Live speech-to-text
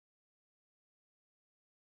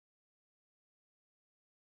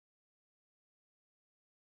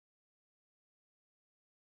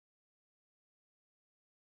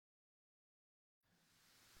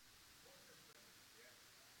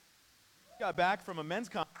got back from a men's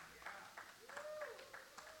conference.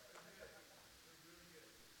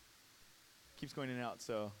 Keeps going in and out,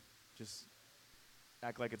 so just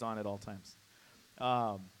act like it's on at all times.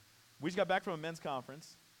 We just got back from a men's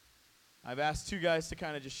conference. I've asked two guys to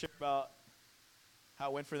kind of just share about how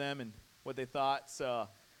it went for them and what they thought. So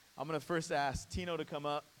I'm going to first ask Tino to come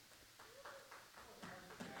up.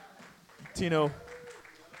 Tino,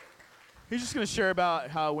 he's just going to share about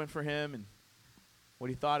how it went for him and what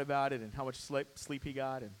he thought about it and how much sleep he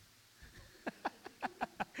got. And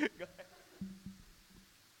Go ahead.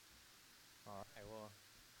 All right, well,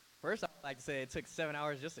 first I'd like to say it took 7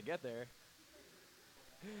 hours just to get there.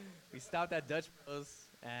 We stopped at Dutch Bros,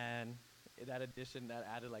 and that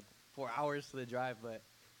added like 4 hours to the drive. But,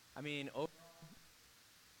 I mean,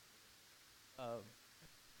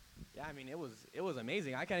 yeah, I mean, it was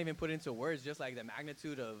amazing. I can't even put into words just like the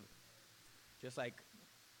magnitude of just like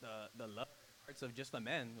the love parts of just the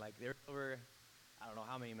men. Like there were over, I don't know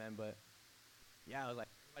how many men, but yeah, it was like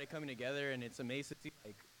everybody coming together, and it's amazing to see.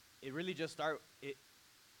 Like it really just all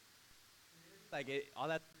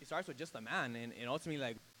that it starts with just a man, and ultimately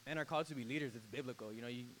like men are called to be leaders. It's biblical, you know.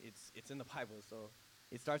 It's in the Bible, so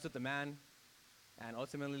it starts with the man, and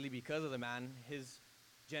ultimately because of the man, his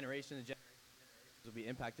generations will be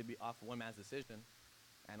impacted off one man's decision,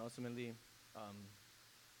 and ultimately,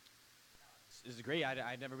 it's great.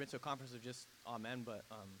 I'd never been to a conference of just all men, but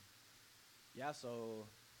yeah. So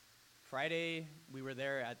Friday we were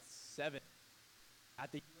there at 7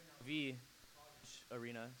 at the UNLV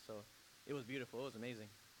arena, so it was beautiful. It was amazing.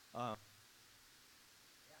 I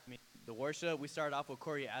mean, the worship, we started off with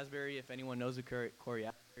Corey Asbury. If anyone knows who Corey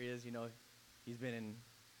Asbury is, you know, he's been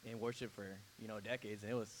in worship for, you know, decades,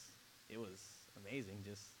 and it was amazing.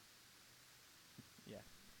 Just, yeah,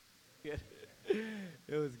 good.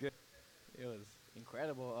 It was good. It was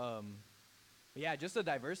incredible. But yeah, just the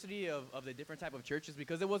diversity of the different type of churches,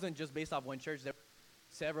 because it wasn't just based off one church. There were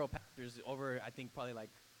several pastors, over I think probably like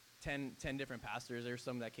 10 different pastors. There's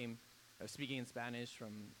some that came speaking in Spanish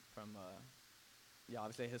from yeah,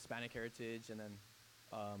 obviously Hispanic heritage, and then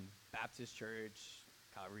Baptist Church,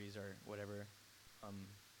 Calvary's or whatever.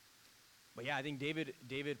 But yeah, I think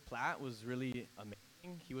David Platt was really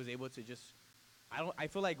amazing. He was able to just, I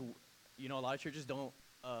feel like, you know, a lot of churches don't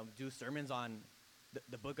do sermons on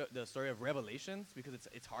the story of Revelations, because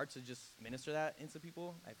it's hard to just minister that into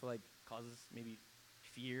people. I feel like causes maybe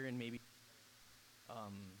fear and maybe I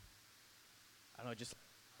don't know, just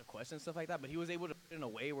a question, stuff like that. But he was able to put it in a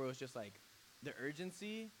way where it was just like the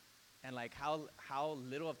urgency and like how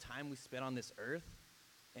little of time we spend on this earth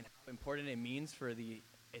and how important it means for the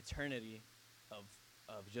eternity of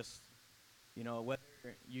just, you know, whether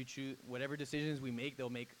you choose whatever decisions we make, they'll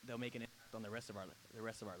make an impact on the rest of our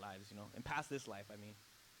lives, you know, and past this life, I mean.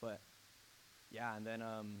 But yeah, and then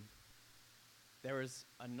there was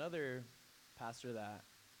another pastor that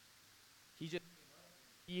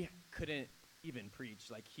he couldn't even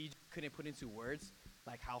preach. Like he couldn't put into words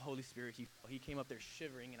like how Holy Spirit he felt. He came up there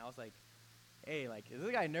shivering, and I was like, hey, like, is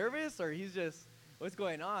this guy nervous, or he's just, what's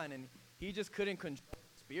going on? And he just couldn't control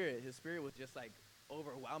his spirit. His spirit was just like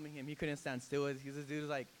overwhelming him. He couldn't stand still. This dude was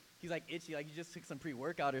like, he's like itchy, like he just took some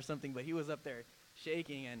pre-workout or something, but he was up there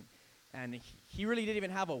shaking, and he really didn't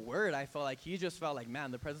even have a word. I felt like he just felt like, man,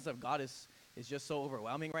 the presence of God is just so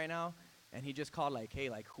overwhelming right now. And he just called like, hey,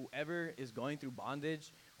 like whoever is going through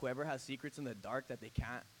bondage, whoever has secrets in the dark that they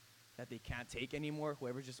can't take anymore,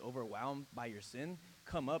 whoever's just overwhelmed by your sin,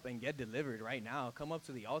 come up and get delivered right now. Come up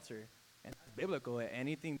to the altar, and it's biblical.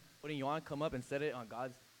 Anything putting you on, come up and set it on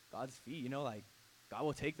God's feet. You know, like God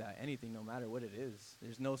will take that, anything, no matter what it is.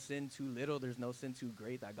 There's no sin too little. There's no sin too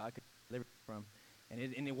great that God could deliver from. And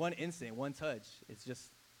in one instant, one touch, it's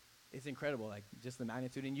incredible. Like just the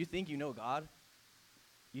magnitude. And you think you know God.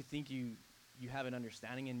 You think you have an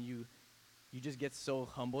understanding, and you just get so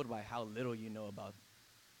humbled by how little you know about,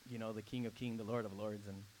 you know, the King of Kings, the Lord of Lords.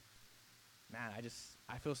 And man,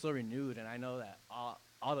 I feel so renewed, and I know that all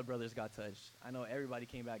the brothers got touched. I know everybody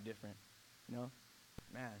came back different, you know.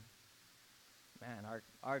 Man,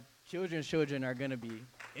 our children's children are gonna be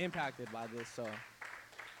impacted by this. So,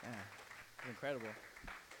 man, it's incredible.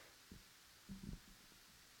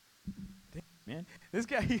 Man, this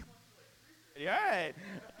guy. All right.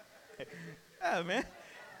 Yeah, man.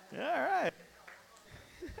 All right.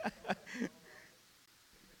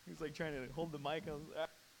 He's like trying to hold the mic.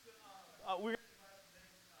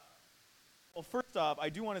 Well, first off, I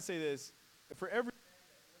do want to say this. For every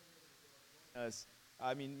us,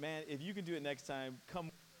 I mean, man, if you can do it next time,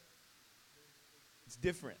 come. It's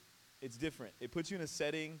different. It's different. It puts you in a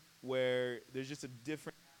setting where there's just a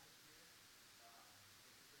different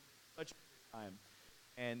such time.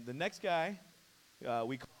 And the next guy,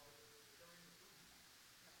 we call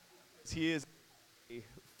he is a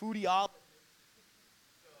foodieologist.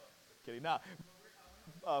 Kidding. Now,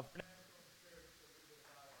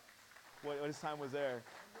 what his time was there.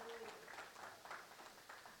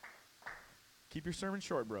 Keep your sermon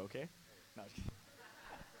short, bro, okay? No, just kidding.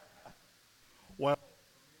 Well,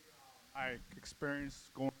 I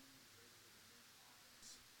experienced going.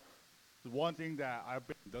 The one thing that I've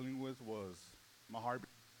been dealing with was my heart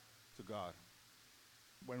to God.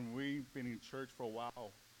 When we've been in church for a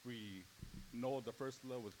while, we know the first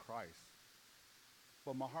love was Christ.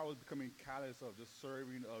 But my heart was becoming callous of just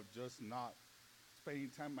serving, of just not spending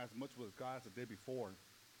time as much with God as the day before.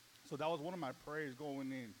 So that was one of my prayers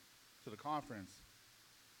going in to the conference.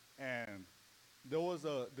 And there was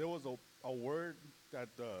a word that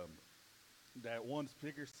that one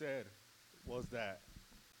speaker said was that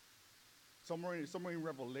somewhere in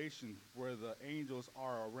Revelation where the angels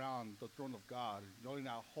are around the throne of God, yelling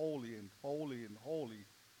out holy and holy and holy,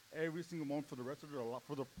 every single one for the rest of their life,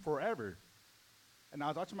 forever. And I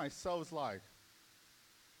was watching myself, it's like,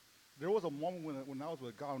 there was a moment when I was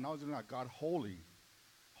with God, when I was doing that, God, holy,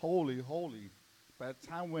 holy, holy. But as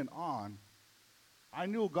time went on, I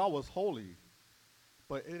knew God was holy,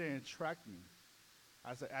 but it didn't attract me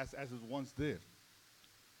as it once did.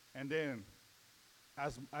 And then,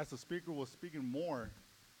 as the speaker was speaking more,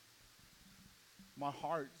 my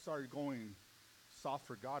heart started going soft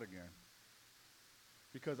for God again.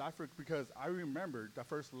 Because I remembered that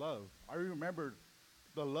first love. I remembered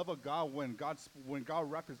the love of God when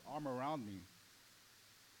God wrapped His arm around me.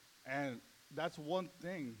 And that's one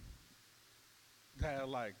thing that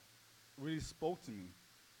really spoke to me.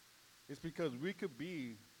 It's because we could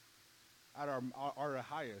be at our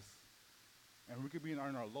highest, and we could be in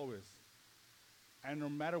our lowest. And no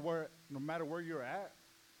matter where you're at,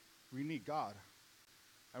 we need God.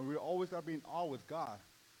 And we always got to be in awe with God.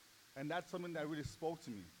 And that's something that really spoke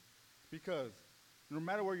to me. Because no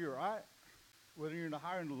matter where you're at, whether you're in the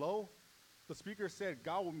high or in the low, the speaker said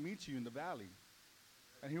God will meet you in the valley.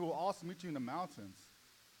 And He will also meet you in the mountains.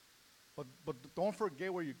 But don't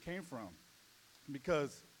forget where you came from.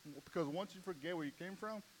 Because once you forget where you came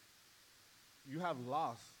from, you have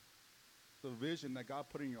lost the vision that God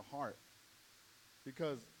put in your heart.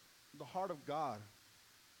 Because the heart of God,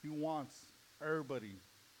 He wants everybody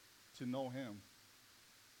to know Him.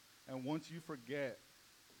 And once you forget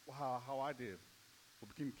how I did, or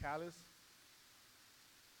became callous,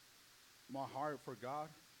 my heart for God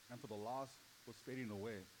and for the lost was fading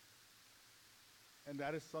away. And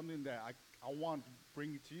that is something that I want to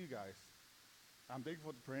bring to you guys. I'm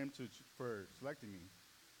thankful for Him for selecting me,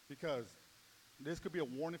 because this could be a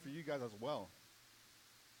warning for you guys as well,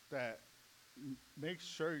 that make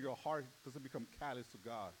sure your heart doesn't become callous to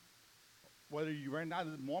God. Whether you're right now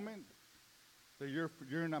in this moment, that you're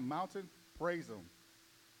in a mountain, praise Him.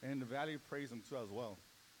 And in the valley, praise Him too as well.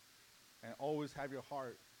 And always have your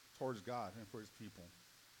heart towards God and for His people.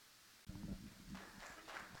 Amen.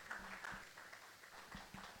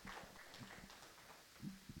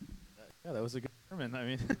 Yeah, that was a good sermon. I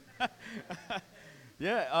mean,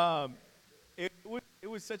 yeah, it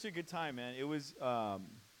was such a good time, man. It was.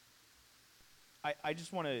 I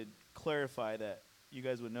just want to clarify that you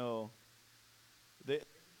guys would know that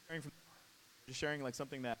just sharing like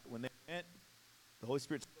something that when they went, the Holy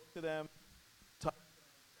Spirit spoke to them, taught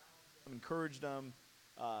them, encouraged them.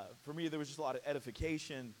 For me, there was just a lot of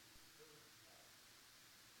edification.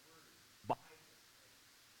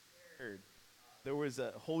 There was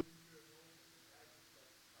a Holy,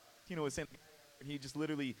 was saying, he just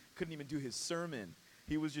literally couldn't even do his sermon.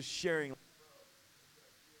 He was just sharing,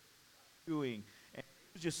 doing, and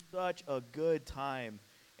it was just such a good time.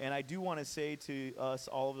 And I do want to say to us,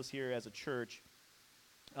 all of us here as a church,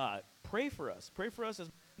 pray for us. Pray for us as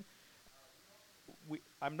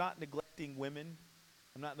I'm not neglecting women.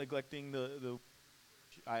 I'm not neglecting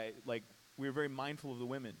we're very mindful of the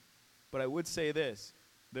women. But I would say this.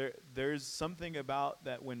 There's something about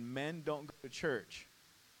that when men don't go to church,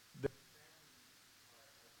 they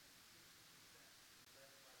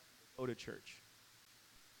go to church.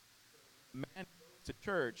 Man goes to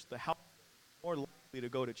church, the house is more likely to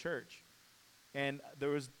go to church. And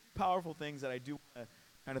there was powerful things that I do want to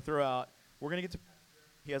kind of throw out. We're going to get to,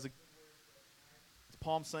 he has it's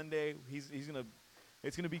Palm Sunday. It's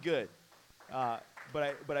going to be good.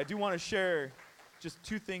 But I do want to share just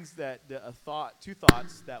two things two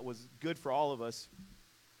thoughts that was good for all of us.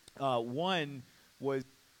 One was,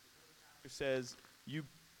 it says, you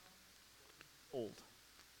old.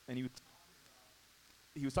 And he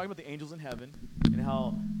was talking about the angels in heaven and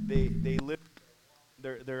how they live,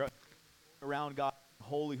 they're around God,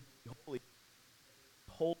 holy, holy,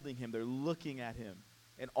 holding him. They're looking at him.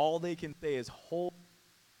 And all they can say is,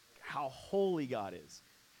 how holy God is.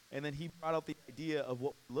 And then he brought out the idea of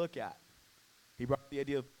what we look at. He brought out the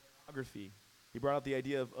idea of pornography. He brought out the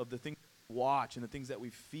idea of the things we watch and the things that we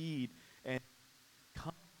feed. And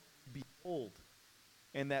come, behold.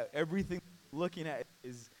 And that everything we're looking at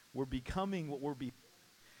is we're becoming what we're becoming.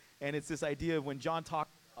 And it's this idea of when John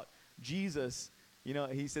talks about Jesus,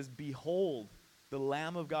 he says, behold, the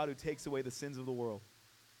Lamb of God who takes away the sins of the world.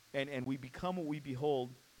 And we become what we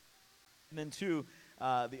behold. And then two,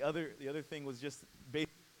 the other thing was just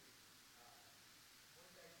basically,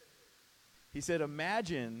 he said,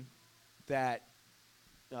 imagine that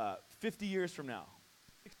 50 years from now,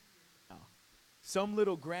 some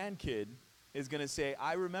little grandkid is going to say,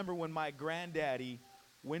 I remember when my granddaddy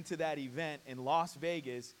went to that event in Las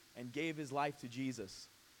Vegas and gave his life to Jesus.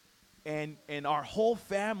 And our whole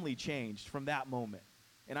family changed from that moment.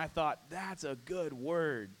 And I thought, that's a good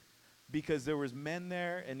word. Because there was men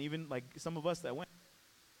there, and even like some of us that went,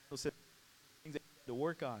 said things that to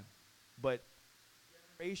work on. But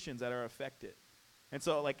generations that are affected. And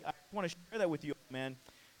so, like, I want to share that with you, man.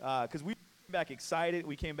 Because we came back excited.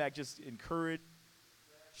 We came back just encouraged.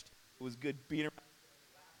 It was good being around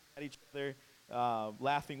at each other,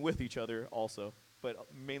 laughing with each other also, but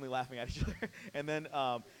mainly laughing at each other. And then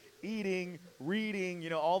eating,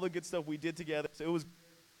 reading, all the good stuff we did together. So it was,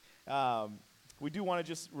 we do want to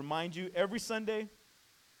just remind you, every Sunday,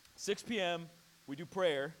 6 p.m., we do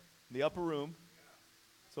prayer in the upper room.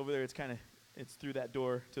 It's over there. It's through that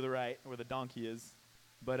door to the right where the donkey is.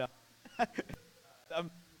 But I'm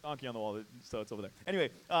donkey on the wall, so it's over there. Anyway,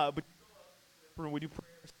 but we do prayer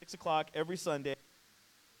 6 o'clock every Sunday.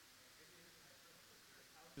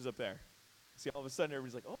 Is up there. See, all of a sudden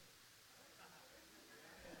everybody's like,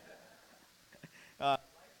 oh.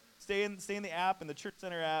 Stay in the app, in the Church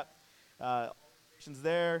Center app. All the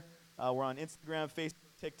there. We're on Instagram,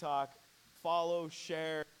 Facebook, TikTok. Follow,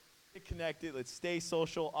 share, get connected. Let's stay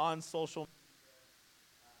social on social.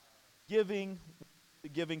 Giving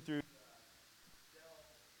through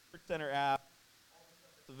Church Center app.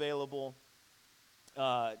 It's available.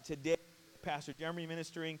 Today, Pastor Jeremy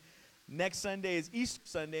ministering. Next Sunday is Easter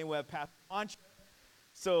Sunday. We'll have Pastor Mancha.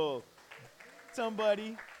 So,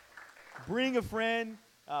 somebody, bring a friend,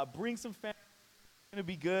 bring some family. It's going to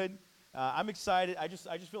be good. I'm excited. I just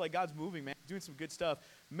feel like God's moving, man. He's doing some good stuff.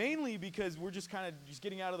 Mainly because we're just kind of just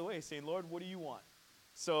getting out of the way, saying, Lord, what do you want?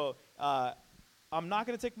 So, I'm not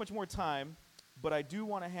going to take much more time, but I do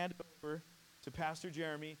want to hand it over to Pastor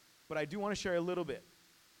Jeremy, but I do want to share a little bit.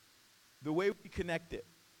 The way we connect it,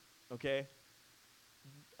 okay?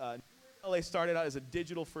 LA started out as a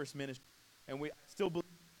digital-first ministry, and I still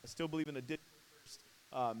believe in the digital-first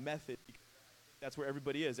method because that's where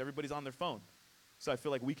everybody is. Everybody's on their phone. So I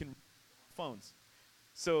feel like we can phones.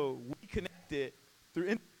 So we connect it through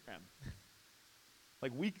Instagram.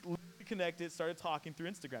 Like we connected, started talking through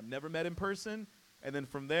Instagram. Never met in person, and then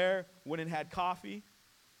from there went and had coffee,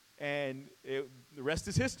 and the rest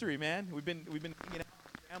is history, man. We've been hanging out.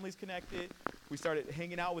 Families connected. We started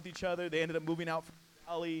hanging out with each other. They ended up moving out from the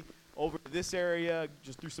valley over to this area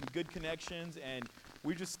just through some good connections, and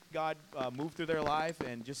we just God moved through their life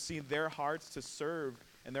and just seen their hearts to serve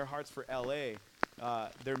and their hearts for LA.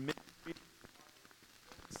 Their ministry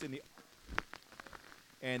in the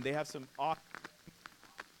and they have some awesome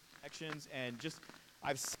connections, and just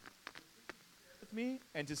I've seen with me,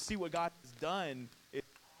 and to see what God has done is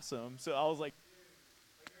awesome. So I was like,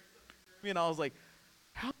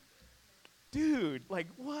 how, dude, like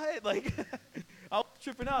what? Like I was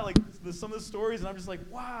tripping out, like some of the stories, and I'm just like,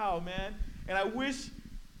 wow, man. And I wish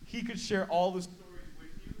he could share all the stories with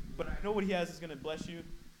you, but I know what he has is going to bless you.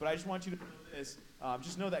 But I just want you to know this.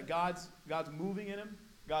 Just know that God's moving in him.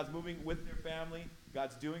 God's moving with their family.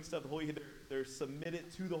 God's doing stuff. They're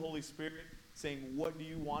submitted to the Holy Spirit, saying, what do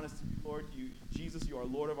you want us to do, Lord? Jesus, you are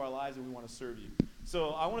Lord of our lives, and we want to serve you.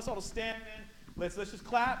 So I want us all to stand, man. Let's just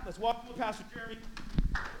clap. Let's welcome Pastor Jeremy.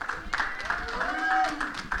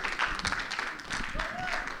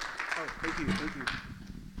 Oh, thank you.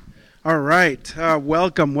 All right.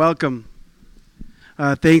 Welcome.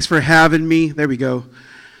 Thanks for having me. There we go.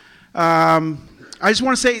 I just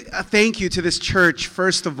want to say thank you to this church,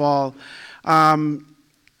 first of all. I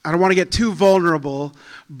don't want to get too vulnerable,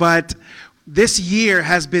 but this year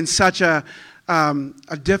has been such a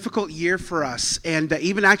difficult year for us. And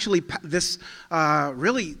even actually this,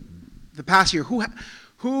 really, the past year,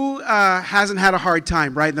 who hasn't had a hard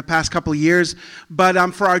time, right, in the past couple of years? But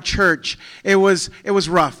for our church, it was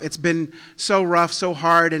rough. It's been so rough, so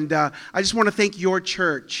hard, and I just want to thank your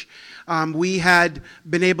church. We had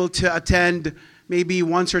been able to attend maybe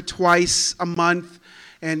once or twice a month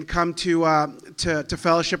and come to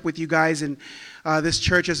fellowship with you guys. And this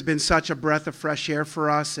church has been such a breath of fresh air for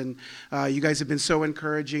us, and you guys have been so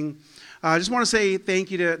encouraging. I just want to say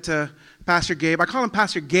thank you to Pastor Gabe. I call him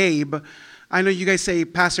Pastor Gabe. I know you guys say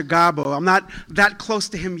Pastor Gabo. I'm not that close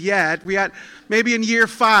to him yet. We got maybe in year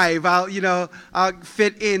 5, I'll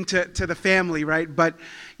fit into the family, right? But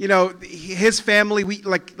his family, we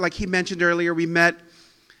like he mentioned earlier, we met.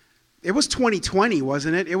 It was 2020,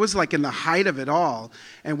 wasn't it? It was like in the height of it all,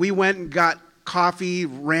 and we went and got coffee.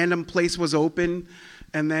 Random place was open,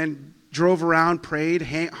 and then drove around, prayed,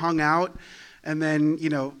 hung out, and then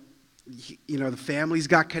the families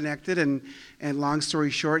got connected, and long story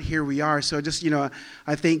short, here we are. So just, I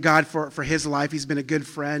thank God for his life. He's been a good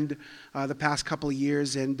friend the past couple of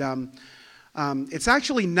years, and it's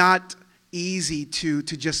actually not easy to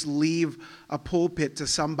just leave a pulpit to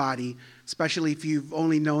somebody, especially if you've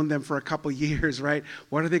only known them for a couple of years, right?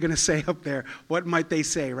 What are they going to say up there? What might they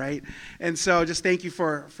say, right? And so just thank you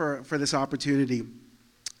for this opportunity.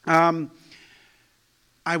 I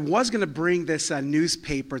was going to bring this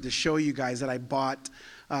newspaper to show you guys that I bought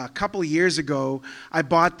a couple of years ago. I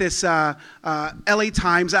bought this LA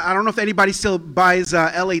Times. I don't know if anybody still buys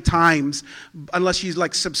LA Times unless you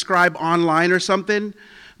subscribe online or something.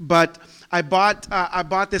 But I bought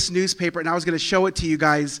this newspaper, and I was going to show it to you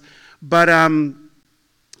guys, but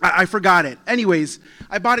I forgot it. Anyways,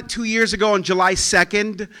 I bought it 2 years ago on July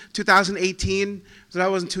 2nd, 2018. So that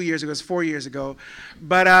wasn't 2 years ago, it was 4 years ago.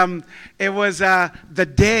 But it was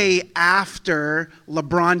the day after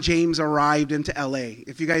LeBron James arrived into LA.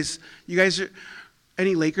 If you guys are,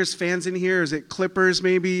 any Lakers fans in here? Is it Clippers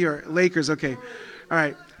maybe, or Lakers? Okay. All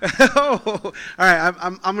right. All right,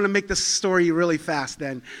 I'm going to make this story really fast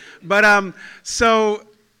then. But so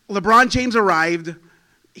LeBron James arrived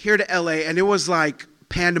here to LA, and it was like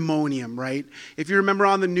pandemonium, right? If you remember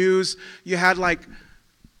on the news, you had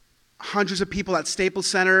hundreds of people at Staples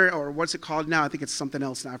Center, or what's it called now? I think it's something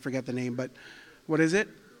else now. I forget the name, but what is it?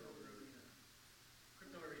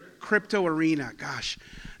 Crypto Arena. Gosh,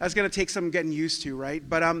 that's going to take some getting used to, right?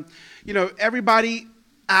 But, everybody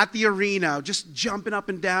at the arena just jumping up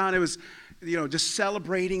and down. It was, just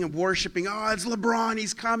celebrating and worshiping. Oh, it's LeBron.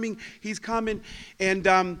 He's coming. He's coming.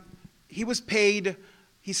 And he was paid.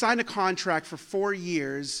 He signed a contract for 4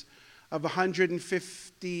 years of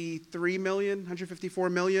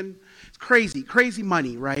 $154 million. It's crazy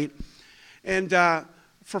money, right? And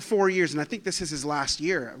for 4 years, and I think this is his last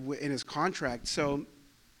year in his contract. So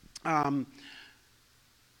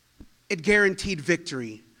it guaranteed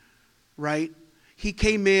victory, right? He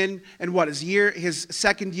came in, and his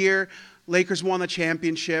second year, Lakers won the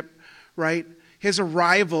championship, right? His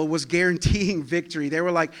arrival was guaranteeing victory. They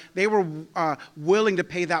were willing to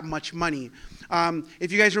pay that much money.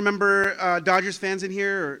 If you guys remember Dodgers fans in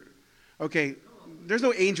here, okay, there's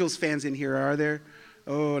no Angels fans in here, are there?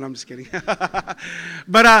 Oh, and I'm just kidding. But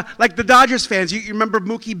the Dodgers fans, you remember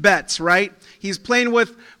Mookie Betts, right? He's playing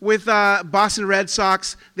with Boston Red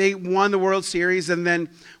Sox. They won the World Series, and then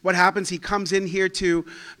what happens? He comes in here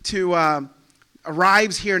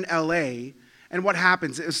arrives here in L.A., and what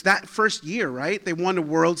happens? It's that first year, right? They won the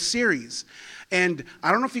World Series. And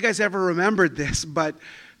I don't know if you guys ever remembered this, but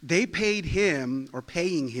they paying him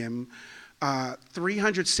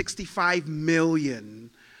 $365 million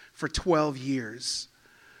for 12 years.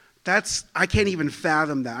 I can't even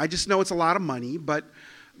fathom that. I just know it's a lot of money, but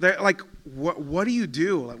they're what do you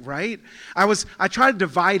do, right? I tried to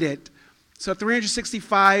divide it. So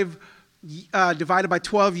 365 divided by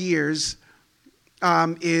 12 years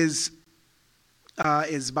is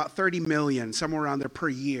about 30 million, somewhere around there per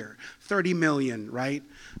year. 30 million, right?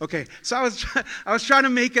 Okay, so I was trying to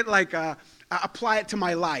make it apply it to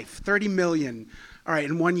my life. 30 million, all right,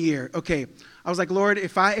 in 1 year. Okay, I was like, Lord,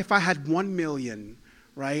 if I had 1 million,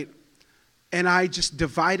 right, and I just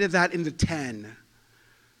divided that into 10,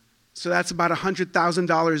 so that's about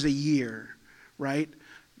 $100,000 a year, right?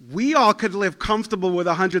 We all could live comfortable with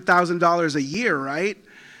 $100,000 a year, right?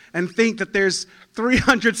 And think that there's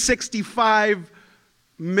 365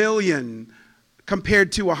 million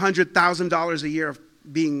compared to $100,000 a year of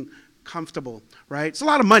being comfortable, right? It's a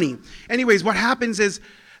lot of money. Anyways, what happens is,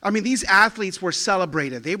 these athletes were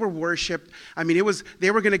celebrated. They were worshiped.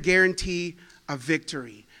 They were going to guarantee a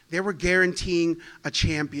victory. They were guaranteeing a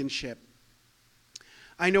championship.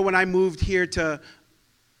 I know when I moved here to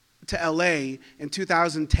LA in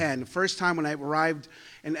 2010, the first time when I arrived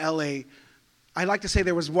in LA, I like to say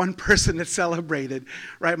there was one person that celebrated,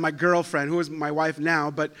 right? My girlfriend, who is my wife now,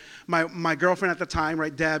 but my girlfriend at the time,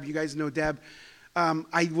 right, Deb, you guys know Deb.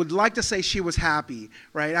 I would like to say she was happy,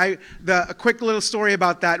 right? A quick little story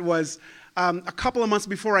about that was a couple of months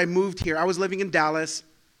before I moved here, I was living in Dallas,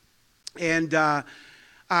 and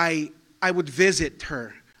I would visit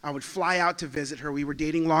her. I would fly out to visit her. We were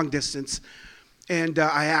dating long distance, and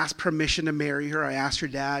I asked permission to marry her. I asked her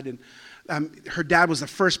dad, and her dad was the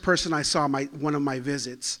first person I saw one of my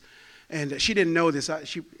visits. And she didn't know this.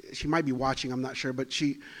 She might be watching, I'm not sure. But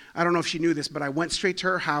I don't know if she knew this, but I went straight to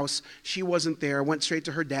her house. She wasn't there. I went straight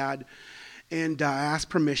to her dad, and I asked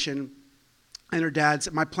permission. And her dad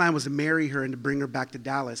said, my plan was to marry her and to bring her back to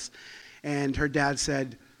Dallas. And her dad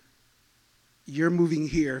said, you're moving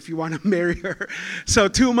here if you want to marry her. So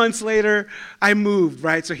 2 months later, I moved,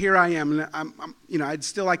 right? So here I am. And I'd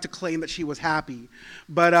still like to claim that she was happy.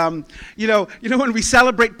 But, when we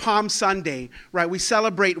celebrate Palm Sunday, right, we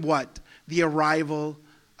celebrate what? The arrival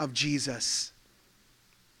of Jesus.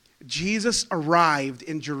 Jesus arrived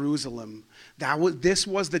in Jerusalem. This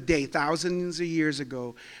was the day, thousands of years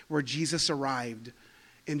ago, where Jesus arrived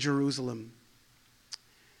in Jerusalem.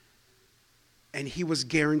 And he was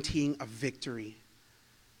guaranteeing a victory,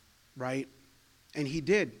 right? And he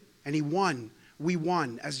did. And he won. We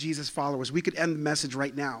won as Jesus followers. We could end the message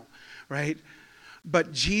right now, right?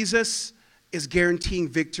 But Jesus is guaranteeing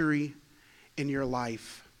victory in your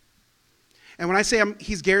life. And when I say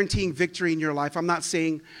he's guaranteeing victory in your life, I'm not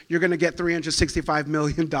saying you're going to get $365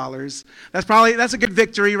 million. That's a good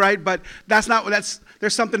victory, right? But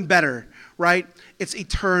there's something better, right? It's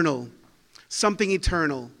eternal, something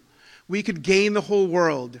eternal. We could gain the whole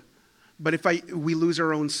world, but if we lose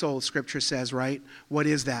our own soul, Scripture says, right? What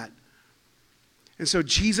is that? And so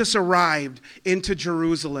Jesus arrived into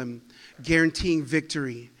Jerusalem, guaranteeing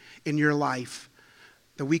victory in your life,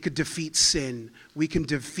 that we could defeat sin, we can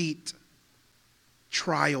defeat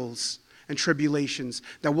trials and tribulations,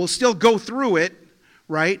 that we'll still go through it,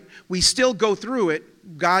 right? We still go through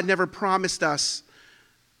it. God never promised us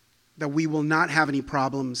that we will not have any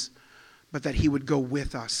problems, but that he would go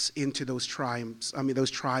with us into those trials.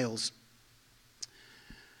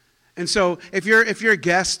 And so if you're a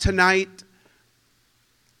guest tonight,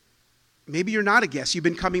 maybe you're not a guest. You've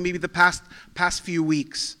been coming maybe the past few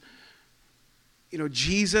weeks.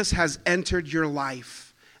 Jesus has entered your life.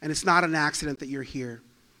 And it's not an accident that you're here.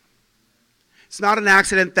 It's not an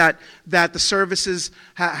accident that the services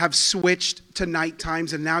have switched to night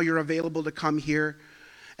times and now you're available to come here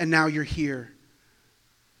and now you're here.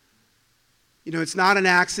 It's not an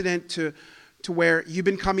accident to where you've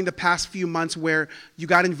been coming the past few months where you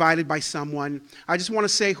got invited by someone. I just want to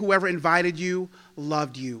say whoever invited you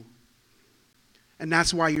loved you. And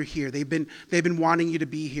that's why you're here. They've been wanting you to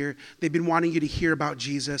be here. They've been wanting you to hear about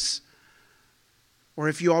Jesus. Or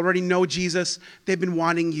if you already know Jesus, they've been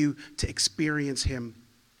wanting you to experience him.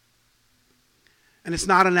 And it's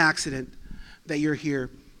not an accident that you're here.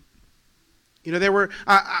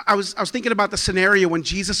 I was thinking about the scenario when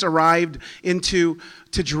Jesus arrived to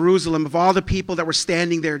Jerusalem, of all the people that were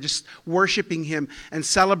standing there just worshiping him and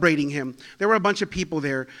celebrating him. There were a bunch of people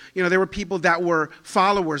there. There were people that were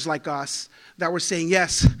followers like us that were saying,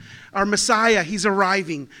 yes, our Messiah, he's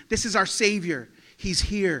arriving. This is our Savior. He's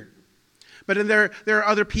here. But then there are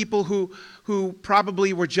other people who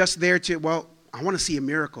probably were just there I want to see a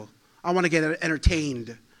miracle. I want to get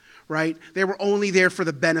entertained, right? They were only there for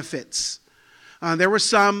the benefits. There were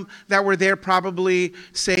some that were there probably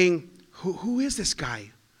saying, who is this guy?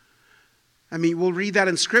 I mean, we'll read that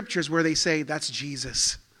in scriptures where they say, that's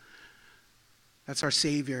Jesus. That's our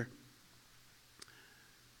Savior.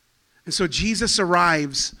 And so Jesus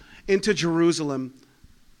arrives into Jerusalem.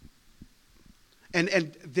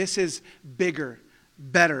 And this is bigger,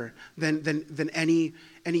 better than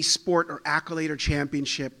any sport or accolade or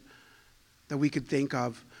championship that we could think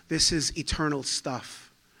of. This is eternal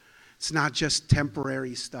stuff. It's not just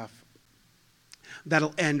temporary stuff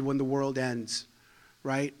that'll end when the world ends,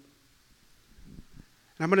 right?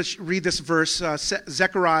 And I'm going to read this verse,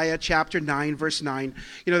 Zechariah chapter 9, verse 9.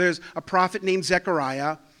 There's a prophet named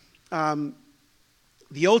Zechariah.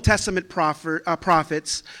 The Old Testament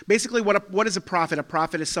prophets, basically what is a prophet? A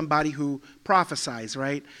prophet is somebody who prophesies,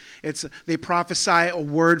 right? They prophesy a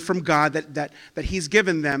word from God that he's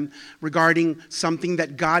given them regarding something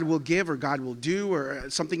that God will give or God will do or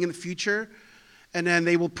something in the future. And then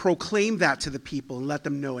they will proclaim that to the people and let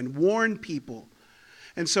them know and warn people.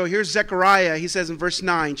 And so here's Zechariah. He says in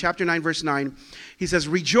chapter 9, verse 9, he says,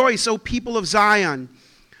 "Rejoice, O people of Zion.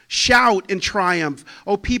 Shout in triumph,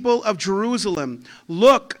 O people of Jerusalem.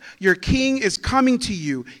 Look, your king is coming to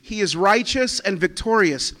you. He is righteous and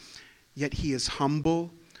victorious, yet he is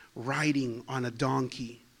humble, riding on a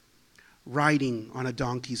donkey's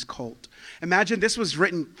colt." Imagine this was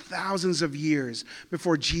written thousands of years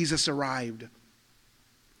before Jesus arrived.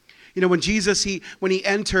 You know, when Jesus, when he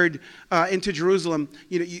entered into Jerusalem,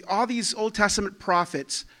 all these Old Testament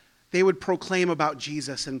prophets, they would proclaim about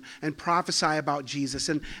Jesus and prophesy about Jesus.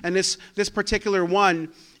 And this particular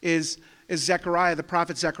one is Zechariah, the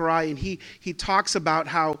prophet Zechariah, and he talks about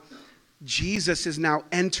how Jesus is now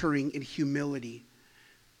entering in humility.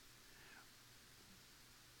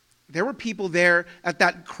 There were people there at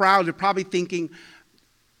that crowd who are probably thinking,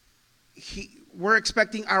 we're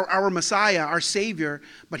expecting our Messiah, our Savior,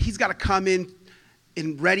 but he's got to come in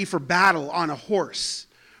ready for battle on a horse,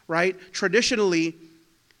 right? Traditionally,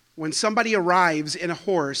 when somebody arrives in a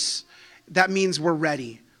horse, that means we're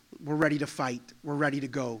ready. We're ready to fight. We're ready to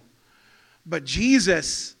go. But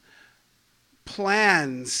Jesus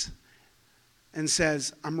plans and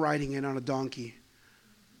says, I'm riding in on a donkey.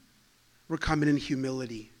 We're coming in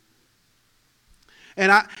humility. And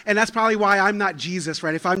that's probably why I'm not Jesus,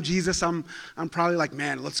 right? If I'm Jesus, I'm probably like,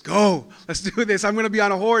 man, let's go. Let's do this. I'm going to be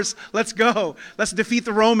on a horse. Let's go. Let's defeat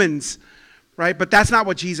the Romans, right? But that's not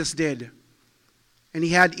what Jesus did. And he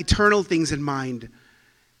had eternal things in mind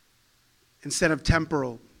instead of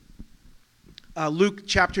temporal. Luke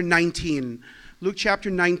chapter 19. Luke chapter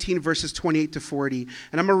 19, verses 28 to 40.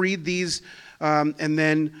 And I'm going to read these, and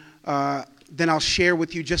then I'll share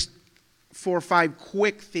with you just 4 or 5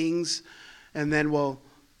 quick things. And then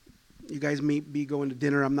you guys may be going to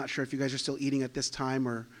dinner. I'm not sure if you guys are still eating at this time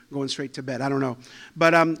or going straight to bed. I don't know.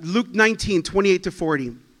 But Luke 19, 28 to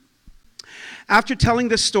 40. After telling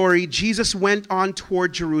this story, Jesus went on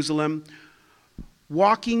toward Jerusalem,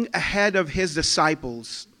 walking ahead of his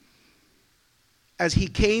disciples. As he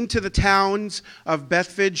came to the towns of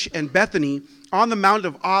Bethphage and Bethany on the Mount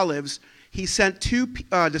of Olives, he sent 2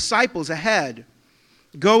 disciples ahead.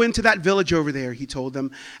 Go into that village over there, he told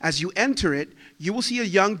them. As you enter it, you will see a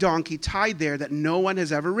young donkey tied there that no one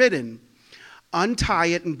has ever ridden. Untie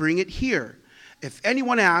it and bring it here. If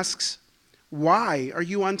anyone asks, why are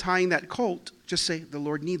you untying that colt? Just say, the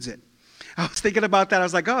Lord needs it. I was thinking about that. I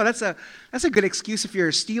was like, oh, that's a good excuse if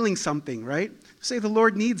you're stealing something, right? Say, the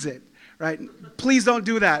Lord needs it, right? Please don't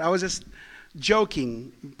do that. I was just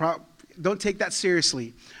joking. Don't take that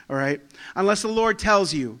seriously, all right? Unless the Lord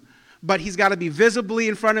tells you. But he's got to be visibly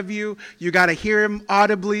in front of you. You got to hear him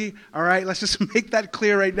audibly. All right, let's just make that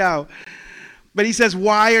clear right now. But he says,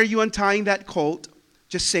 why are you untying that colt?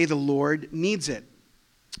 Just say the Lord needs it.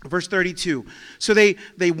 Verse 32. So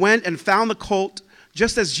they went and found the colt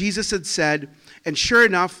just as Jesus had said. And sure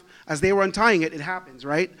enough, as they were untying it, it happens,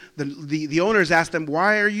 right? The owners asked them,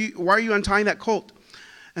 why are you untying that colt?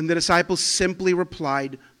 And the disciples simply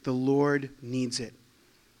replied, the Lord needs it.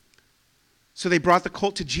 So they brought the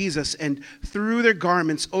colt to Jesus and threw their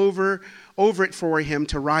garments over it for him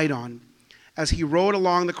to ride on. As he rode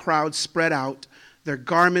along, the crowd spread out their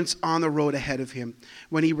garments on the road ahead of him.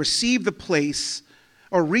 When he reached the place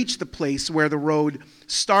where the road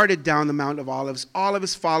started down the Mount of Olives, all of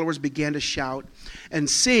his followers began to shout and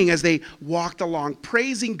sing as they walked along,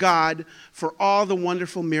 praising God for all the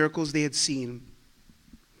wonderful miracles they had seen.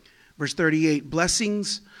 Verse 38,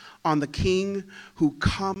 blessings on the King who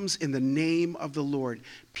comes in the name of the Lord.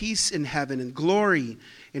 Peace in heaven and glory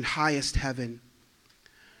in highest heaven.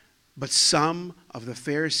 But some of the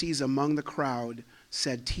Pharisees among the crowd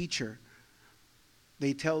said, Teacher.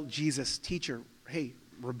 They tell Jesus, Teacher, hey,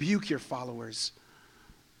 rebuke your followers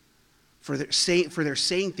for their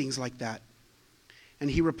saying things like that. And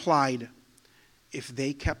he replied, if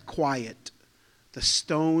they kept quiet, the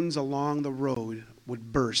stones along the road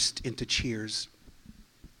would burst into cheers.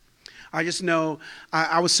 I just know,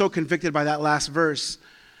 I was so convicted by that last verse.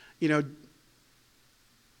 You know,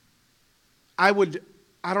 I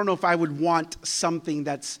don't know if I would want something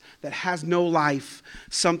that has no life,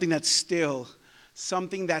 something that's still,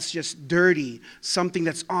 something that's just dirty, something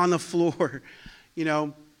that's on the floor, you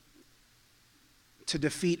know, to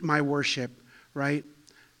defeat my worship, right?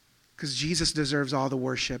 Because Jesus deserves all the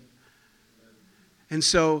worship. And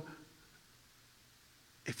so,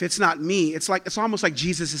 if it's not me, it's almost like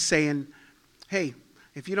Jesus is saying, hey,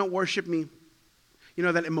 if you don't worship me, you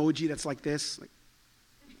know that emoji that's like this,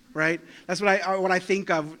 right? That's what I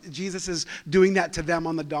think of. Jesus is doing that to them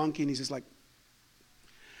on the donkey, and he's just like,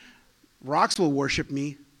 rocks will worship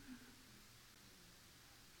me.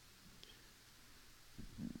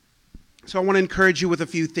 So I want to encourage you with a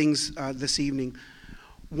few things this evening.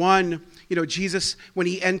 One, you know, Jesus, when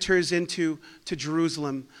he enters into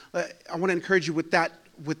Jerusalem, I want to encourage you with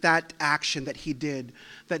that action that he did,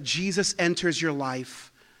 that Jesus enters your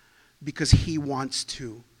life because he wants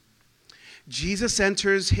to. Jesus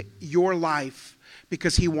enters your life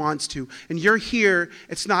because he wants to. And you're here,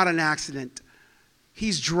 it's not an accident.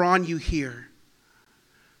 He's drawn you here.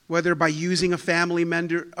 whether by using a family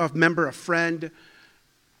member, a friend,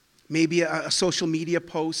 maybe a social media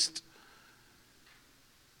post.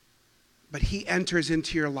 But he enters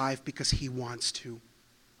into your life because he wants to.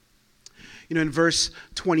 You know, in verse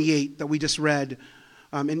 28 that we just read,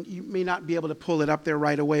 and you may not be able to pull it up there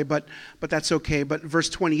right away, but that's okay. But verse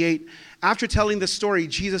 28, after telling the story,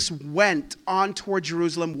 Jesus went on toward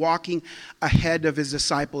Jerusalem, walking ahead of his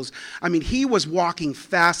disciples. I mean, he was walking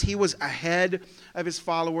fast. He was ahead of his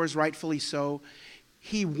followers, rightfully so.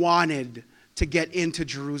 He wanted to get into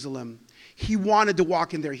Jerusalem. He wanted to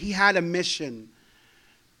walk in there. He had a mission.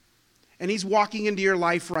 And he's walking into your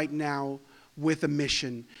life right now with a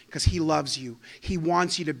mission because he loves you. He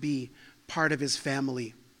wants you to be part of his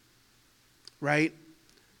family, right?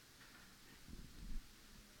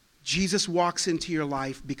 Jesus walks into your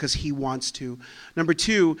life because he wants to. Number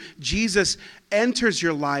two, Jesus enters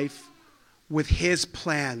your life with his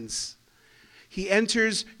plans. He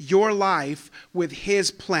enters your life with his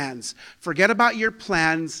plans. Forget about your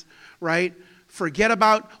plans, right? Forget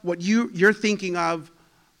about what you're thinking of,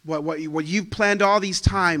 what you've planned all these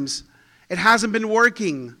times. It hasn't been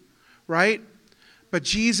working, right? But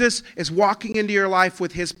Jesus is walking into your life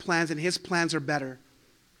with his plans, and his plans are better.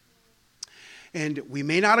 And we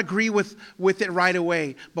may not agree with it right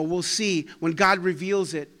away, but we'll see when God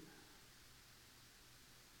reveals it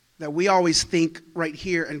that we always think right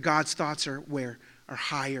here, and God's thoughts are where? Are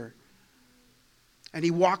higher. And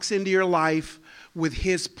he walks into your life with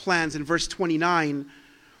his plans. In verse 29,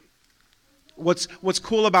 what's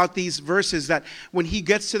cool about these verses that when he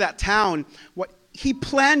gets to that town, he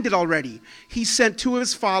planned it already. He sent two of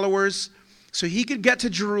his followers so he could get to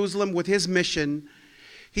Jerusalem with his mission.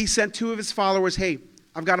 He sent two of his followers, hey,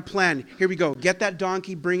 I've got a plan. Here we go. Get that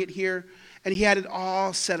donkey, bring it here. And he had it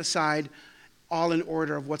all set aside, all in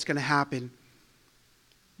order of what's going to happen.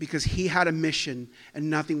 Because he had a mission and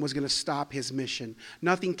nothing was going to stop his mission.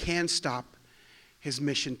 Nothing can stop his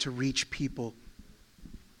mission to reach people.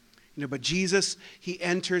 You know, but Jesus, he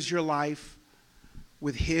enters your life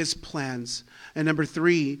with his plans. And number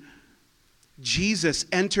three, Jesus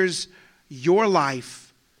enters your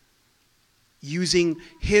life using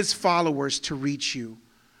his followers to reach you.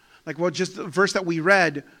 Like, well, just the verse that we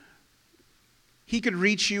read, he could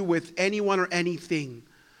reach you with anyone or anything.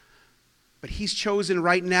 But he's chosen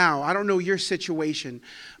right now, I don't know your situation,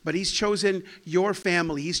 but he's chosen your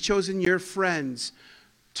family, he's chosen your friends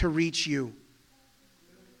to reach you.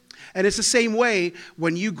 And it's the same way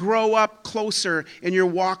when you grow up closer in your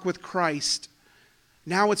walk with Christ.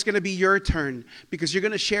 Now it's going to be your turn because you're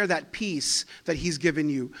going to share that peace that he's given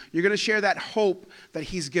you. You're going to share that hope that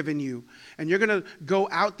he's given you. And you're going to go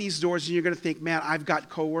out these doors and you're going to think, man, I've got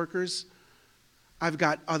coworkers. I've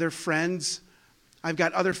got other friends. I've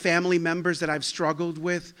got other family members that I've struggled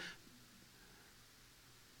with.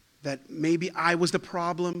 That maybe I was the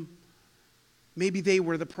problem. Maybe they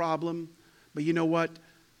were the problem. But you know what?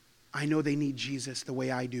 I know they need Jesus the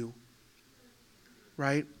way I do.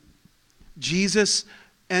 Right? Jesus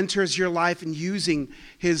enters your life and using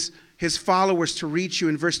his followers to reach you.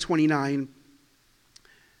 In verse 29,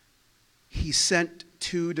 he sent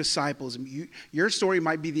two disciples. Your story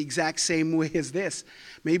might be the exact same way as this.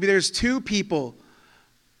 Maybe there's two people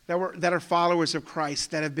that are followers of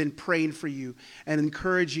Christ that have been praying for you and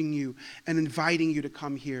encouraging you and inviting you to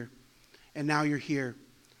come here. And now you're here.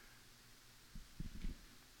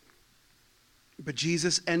 But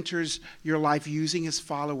Jesus enters your life using his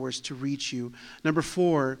followers to reach you. Number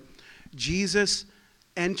 4, Jesus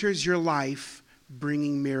enters your life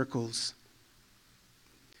bringing miracles.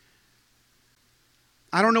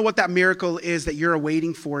 I don't know what that miracle is that you're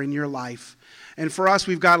awaiting for in your life. And for us,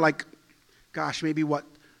 we've got maybe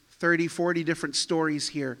 30, 40 different stories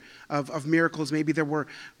here of miracles maybe that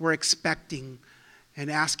we're expecting and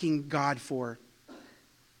asking God for.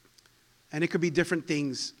 And it could be different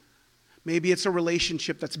things. Maybe it's a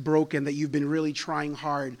relationship that's broken that you've been really trying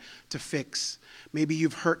hard to fix. Maybe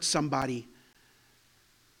you've hurt somebody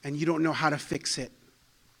and you don't know how to fix it.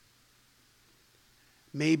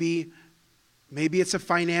 Maybe it's a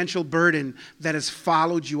financial burden that has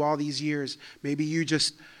followed you all these years. Maybe you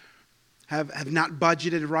just have not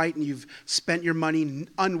budgeted right and you've spent your money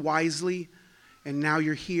unwisely and now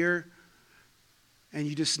you're here and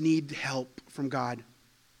you just need help from God.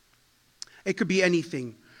 It could be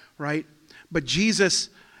anything. Right? But Jesus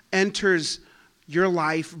enters your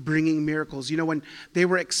life bringing miracles. You know, when they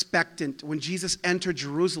were expectant, when Jesus entered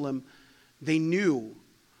Jerusalem, they knew,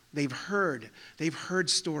 they've heard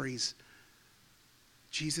stories.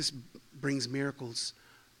 Jesus brings miracles.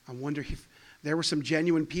 I wonder if there were some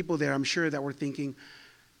genuine people there, I'm sure, that were thinking,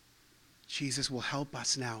 Jesus will help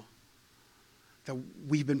us now. that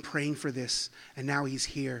we've been praying for this, and now he's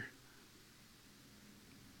here.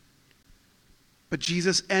 But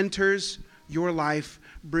Jesus enters your life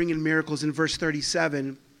bringing miracles. In verse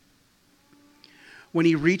 37, when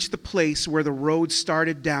he reached the place where the road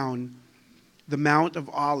started down the Mount of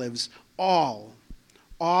Olives, all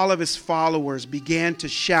of his followers began to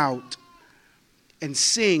shout and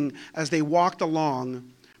sing as they walked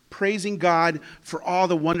along, praising God for all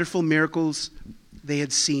the wonderful miracles they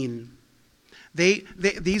had seen.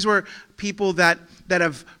 These were people that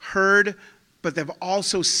have heard, but they've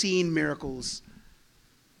also seen miracles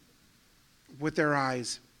with their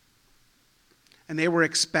eyes. And they were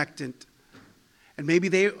expectant. And maybe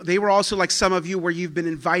they were also like some of you, where you've been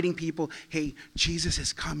inviting people, hey, Jesus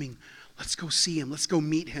is coming. Let's go see him. Let's go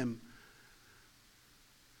meet him.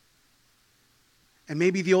 And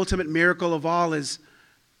maybe the ultimate miracle of all is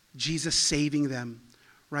Jesus saving them,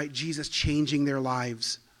 right? Jesus changing their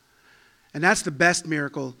lives. And that's the best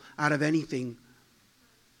miracle out of anything.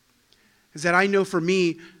 Is that I know for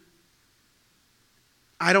me,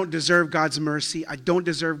 I don't deserve God's mercy. I don't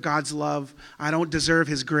deserve God's love. I don't deserve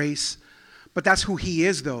his grace. But that's who he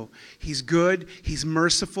is, though. He's good. He's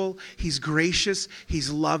merciful. He's gracious. He's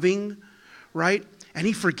loving, right? And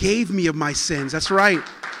he forgave me of my sins. That's right.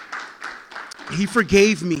 He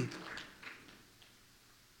forgave me.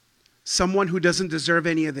 Someone who doesn't deserve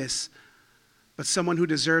any of this, but someone who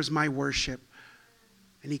deserves my worship.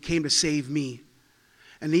 And he came to save me.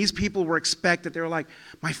 And these people were expected. They were like,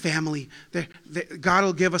 my family, God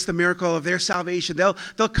will give us the miracle of their salvation.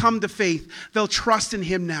 They'll come to faith. They'll trust in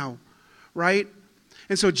him now, right?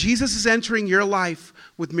 And so Jesus is entering your life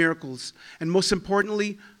with miracles. And most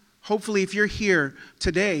importantly, hopefully if you're here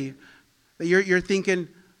today, that you're thinking,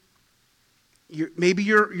 maybe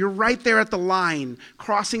you're right there at the line,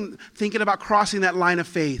 thinking about crossing that line of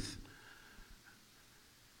faith.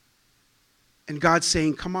 And God's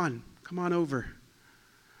saying, come on over.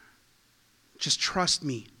 Just trust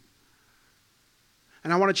me.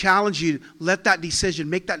 And I want to challenge you, make that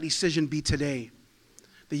decision be today.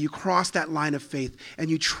 That you cross that line of faith and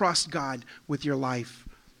you trust God with your life.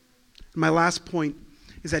 My last point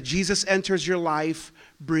is that Jesus enters your life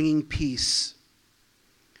bringing peace.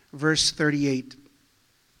 Verse 38.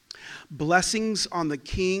 Blessings on the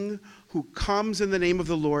King who comes in the name of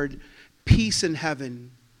the Lord, peace in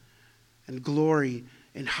heaven and glory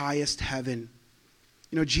in highest heaven.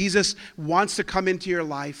 You know, Jesus wants to come into your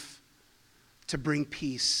life to bring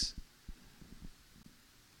peace.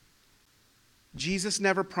 Jesus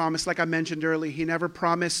never promised, like I mentioned earlier, he never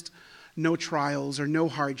promised no trials or no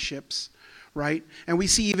hardships, right? And we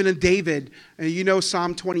see even in David, and you know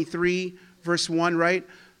Psalm 23, verse 1, right?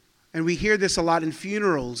 And we hear this a lot in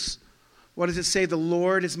funerals. What does it say? The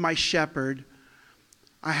Lord is my shepherd.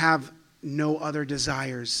 I have no other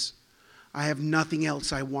desires. I have nothing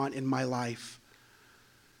else I want in my life.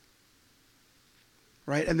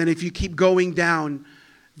 Right? And then if you keep going down,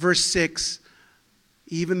 verse 6,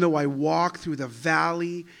 even though I walk through the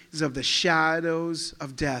valleys of the shadows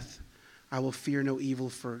of death, I will fear no evil,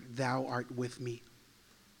 for thou art with me.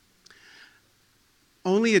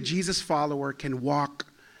 Only a Jesus follower can walk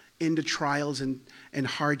into trials and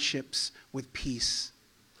hardships with peace.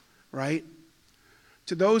 Right?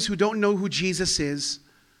 To those who don't know who Jesus is,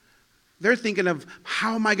 they're thinking of,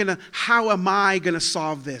 how am I going to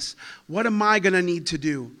solve this? What am I going to need to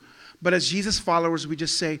do? But as Jesus followers, we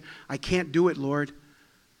just say, I can't do it, Lord.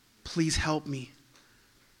 Please help me.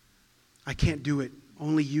 I can't do it.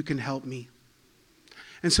 Only you can help me.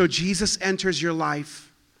 And so Jesus enters your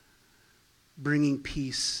life bringing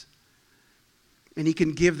peace. And he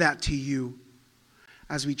can give that to you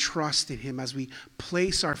as we trust in him, as we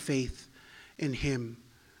place our faith in him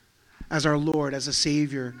as our Lord, as a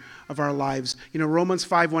Savior of our lives. You know, Romans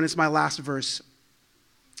 5:1 is my last verse.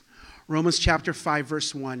 Romans chapter 5,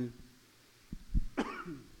 verse 1.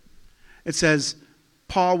 It says,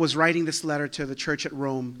 Paul was writing this letter to the church at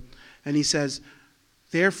Rome, and he says,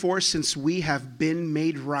 therefore, since we have been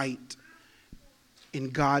made right in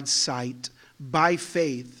God's sight by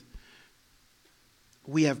faith,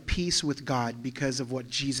 we have peace with God because of what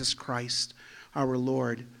Jesus Christ, our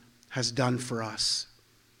Lord, has done for us.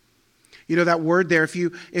 You know that word there, if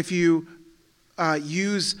you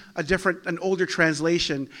use an older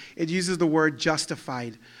translation, it uses the word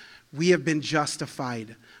justified. We have been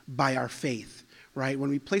justified by our faith, right? When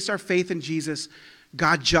we place our faith in Jesus,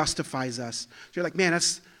 God justifies us. So you're like, man,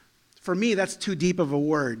 for me, that's too deep of a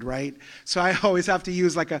word, right? So I always have to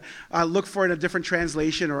use look for it in a different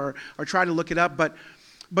translation or try to look it up.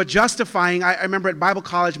 But justifying, I remember at Bible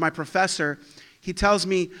college, my professor, he tells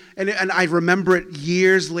me, and I remember it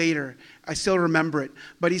years later, I still remember it.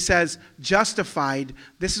 But he says, justified,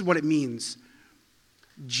 this is what it means.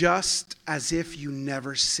 Just as if you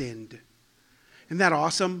never sinned. Isn't that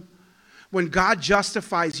awesome? When God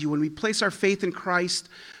justifies you, when we place our faith in Christ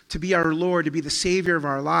to be our Lord, to be the Savior of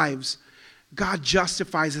our lives, God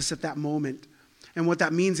justifies us at that moment. And what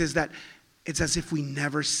that means is that it's as if we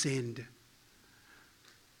never sinned.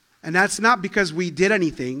 And that's not because we did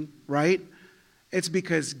anything, right? It's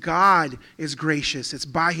because God is gracious. It's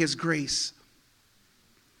by His grace.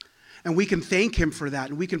 And we can thank Him for that.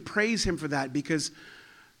 And we can praise Him for that because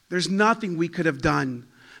there's nothing we could have done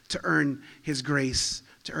to earn His grace,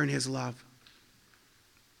 to earn His love.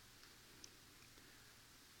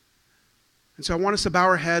 And so I want us to bow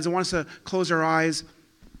our heads. I want us to close our eyes.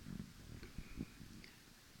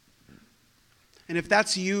 And if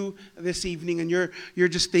that's you this evening and you're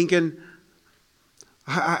just thinking,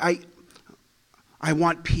 I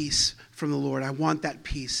want peace from the Lord. I want that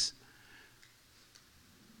peace.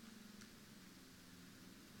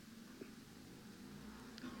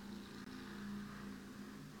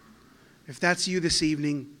 If that's you this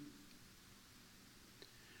evening,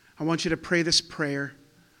 I want you to pray this prayer.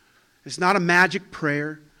 It's not a magic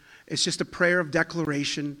prayer. It's just a prayer of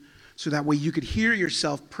declaration so that way you could hear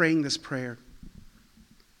yourself praying this prayer.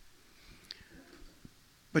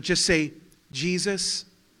 But just say, Jesus,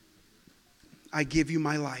 I give you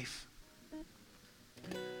my life.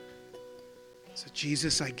 So,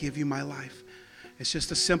 Jesus, I give you my life. It's just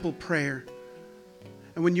a simple prayer.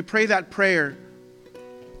 And when you pray that prayer,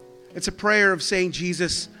 it's a prayer of saying,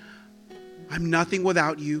 Jesus, I'm nothing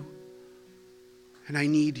without you, and I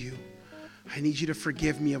need you. I need you to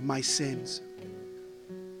forgive me of my sins.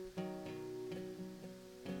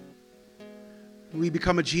 When we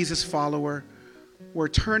become a Jesus follower, we're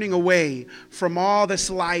turning away from all this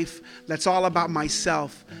life that's all about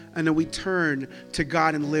myself, and then we turn to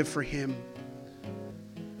God and live for Him.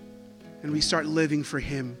 And we start living for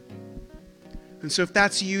Him. And so if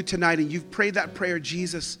that's you tonight and you've prayed that prayer,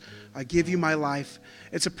 Jesus, I give you my life.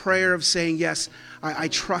 It's a prayer of saying, yes, I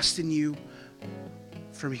trust in you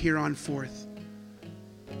from here on forth.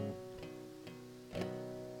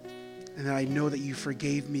 And that I know that you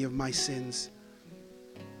forgave me of my sins.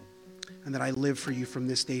 And that I live for you from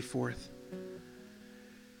this day forth.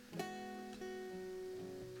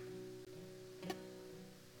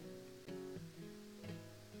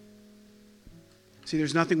 See,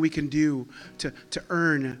 there's nothing we can do to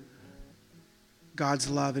earn God's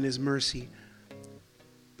love and His mercy.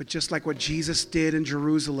 But just like what Jesus did in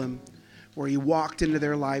Jerusalem, where He walked into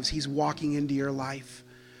their lives, He's walking into your life.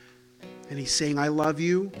 And He's saying, I love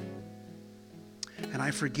you and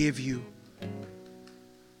I forgive you.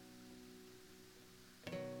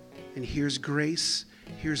 And here's grace,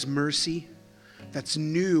 here's mercy that's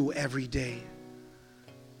new every day.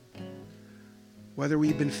 Whether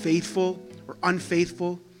we've been faithful or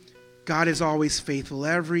unfaithful, God is always faithful.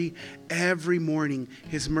 Every morning,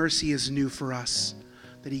 His mercy is new for us,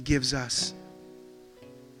 that He gives us.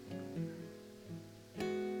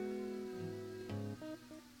 And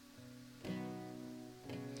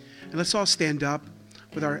let's all stand up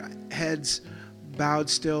with our heads bowed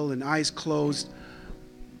still and eyes closed.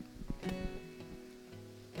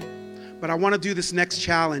 But I want to do this next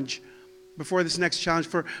challenge. Before this next challenge,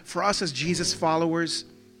 for us as Jesus followers,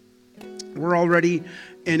 we're already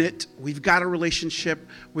in it. We've got a relationship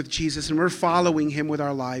with Jesus and we're following Him with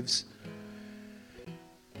our lives.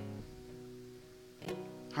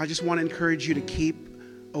 I just want to encourage you to keep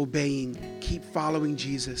obeying, keep following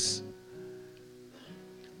Jesus.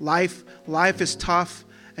 Life is tough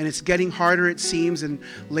and it's getting harder, it seems. And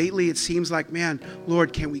lately it seems like, man,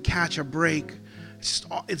 Lord, can we catch a break?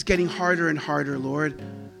 It's getting harder and harder, Lord.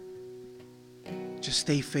 Just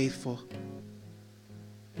stay faithful.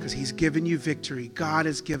 Because He's given you victory. God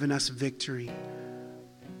has given us victory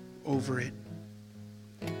over it.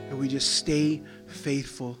 And we just stay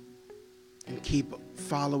faithful and keep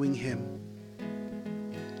following Him.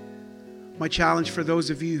 My challenge for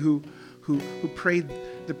those of you who prayed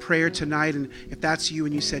the prayer tonight, and if that's you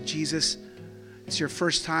and you said, Jesus, it's your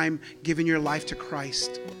first time giving your life to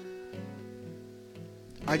Christ,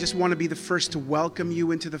 I just want to be the first to welcome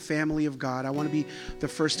you into the family of God. I want to be the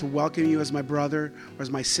first to welcome you as my brother or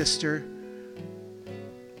as my sister.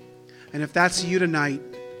 And if that's you tonight,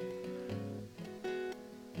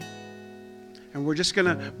 and we're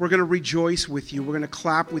gonna rejoice with you. We're gonna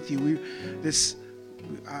clap with you.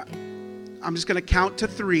 I'm just gonna count to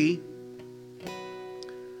 3.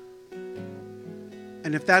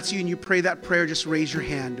 And if that's you and you pray that prayer, just raise your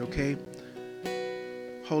hand, okay?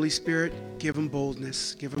 Holy Spirit, give them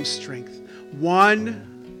boldness, give them strength.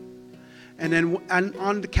 1, And then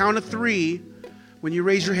on the count of 3, when you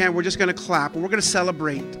raise your hand, we're just going to clap. And we're going to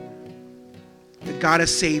celebrate that God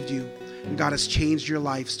has saved you and God has changed your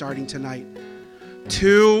life starting tonight.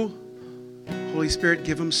 2, Holy Spirit,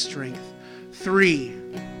 give them strength. 3,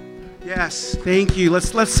 yes, thank you.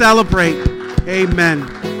 Let's celebrate. Amen.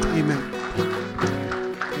 Amen.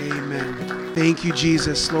 Amen. Thank you,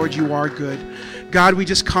 Jesus. Lord, you are good. God, we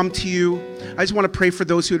just come to you. I just want to pray for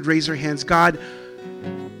those who would raise their hands. God,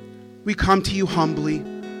 we come to you humbly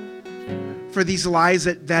for these lives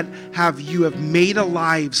that you have made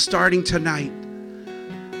alive starting tonight.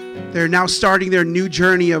 They're now starting their new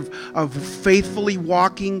journey of faithfully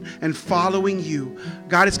walking and following you.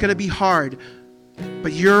 God, it's going to be hard,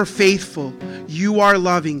 but you're faithful. You are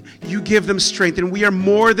loving. You give them strength, and we are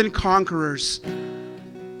more than conquerors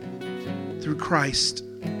through Christ.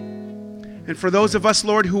 And for those of us,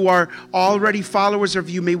 Lord, who are already followers of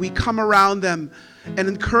you, may we come around them and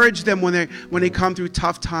encourage them when they come through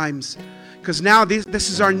tough times. Because now this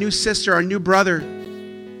is our new sister, our new brother.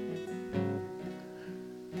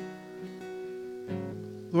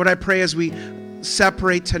 Lord, I pray as we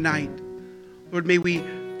separate tonight, Lord, may we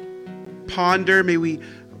ponder, may we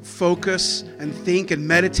focus and think and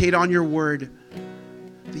meditate on your word,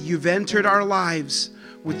 that you've entered our lives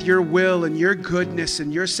with your will and your goodness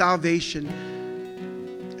and your salvation,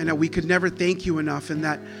 and that we could never thank you enough, and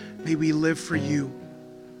that may we live for you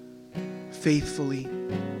faithfully.